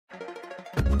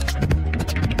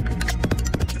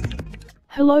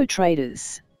Hello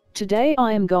traders. Today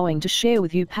I am going to share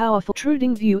with you powerful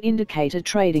TradingView indicator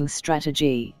trading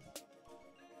strategy.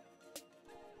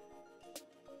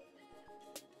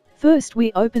 First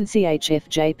we open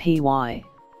CHFJPY.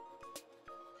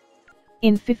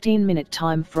 In 15-minute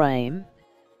time frame.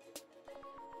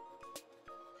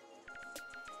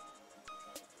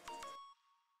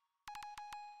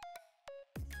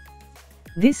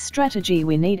 This strategy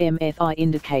we need MFI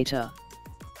indicator.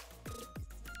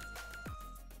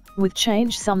 With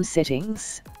change some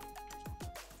settings.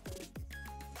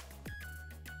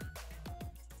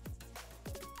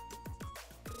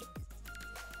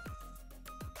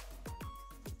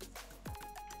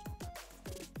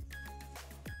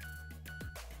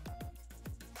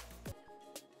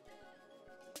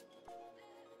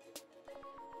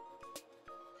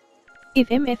 If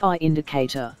MFI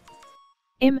indicator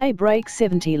MA breaks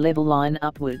 70 level line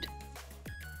upward,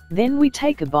 then we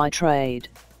take a buy trade.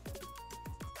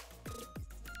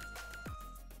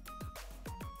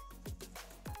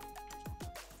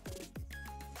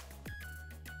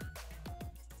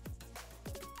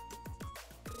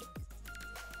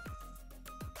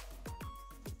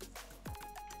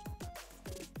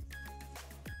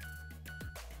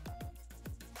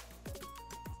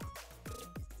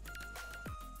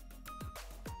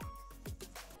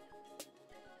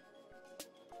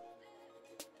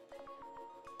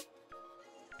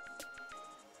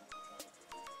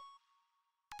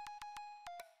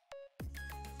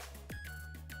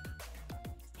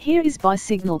 Here is buy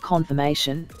signal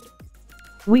confirmation.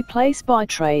 We place buy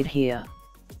trade here.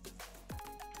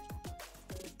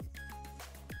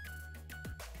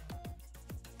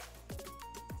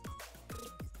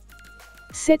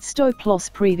 Set stop loss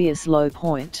previous low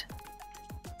point.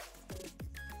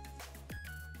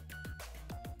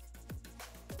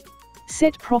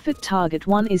 Set profit target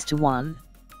 1:1.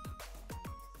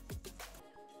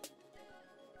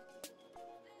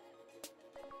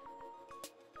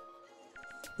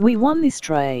 We won this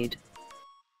trade.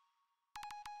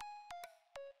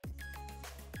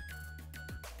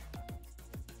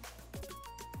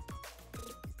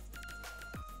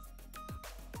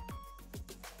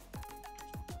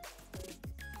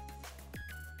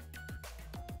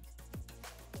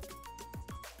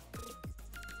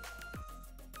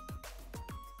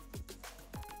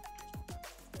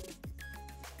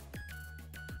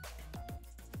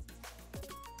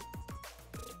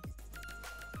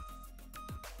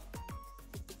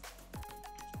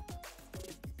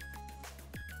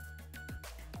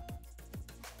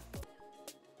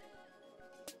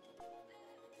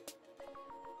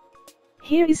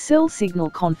 Here is sell signal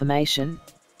confirmation.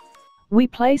 We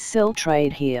place sell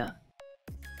trade here.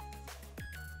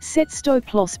 Set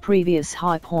stop loss previous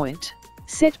high point.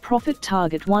 Set profit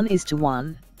target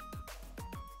 1:1.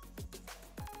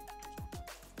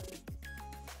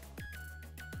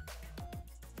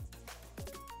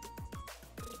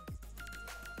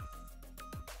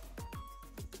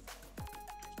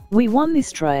 We won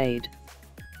this trade.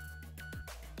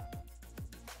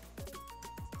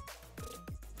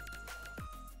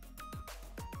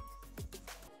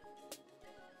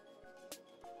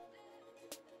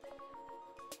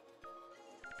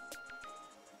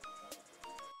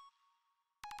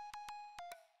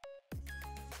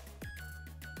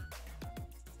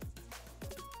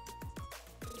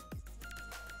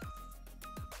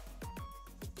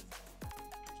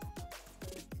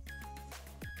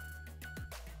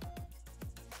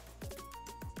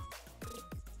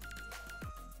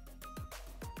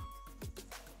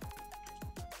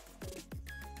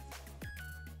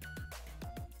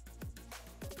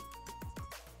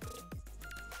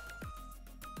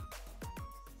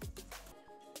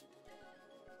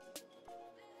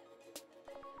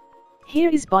 Here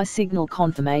is buy signal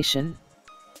confirmation.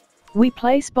 We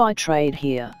place buy trade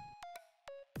here.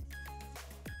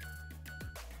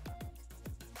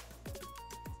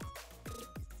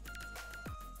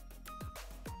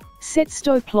 Set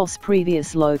stop loss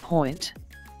previous low point.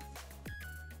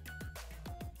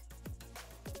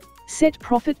 Set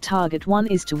profit target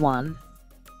 1:1.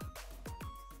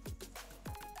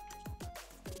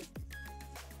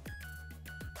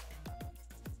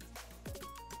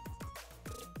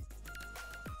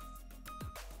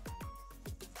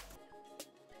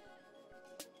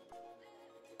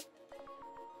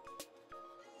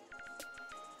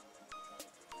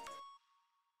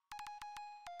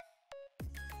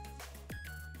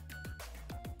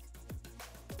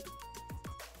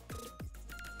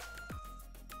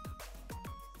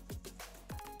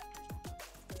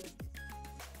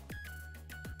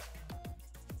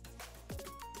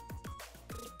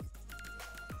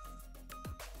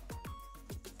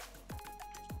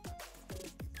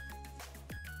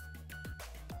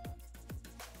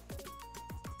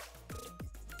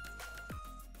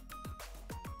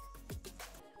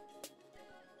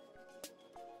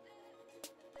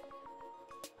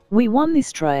 We won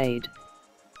this trade.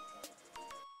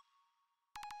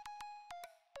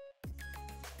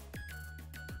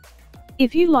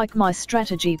 If you like my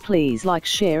strategy, please like,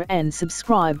 share and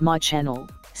subscribe my channel.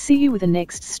 See you with the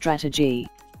next strategy.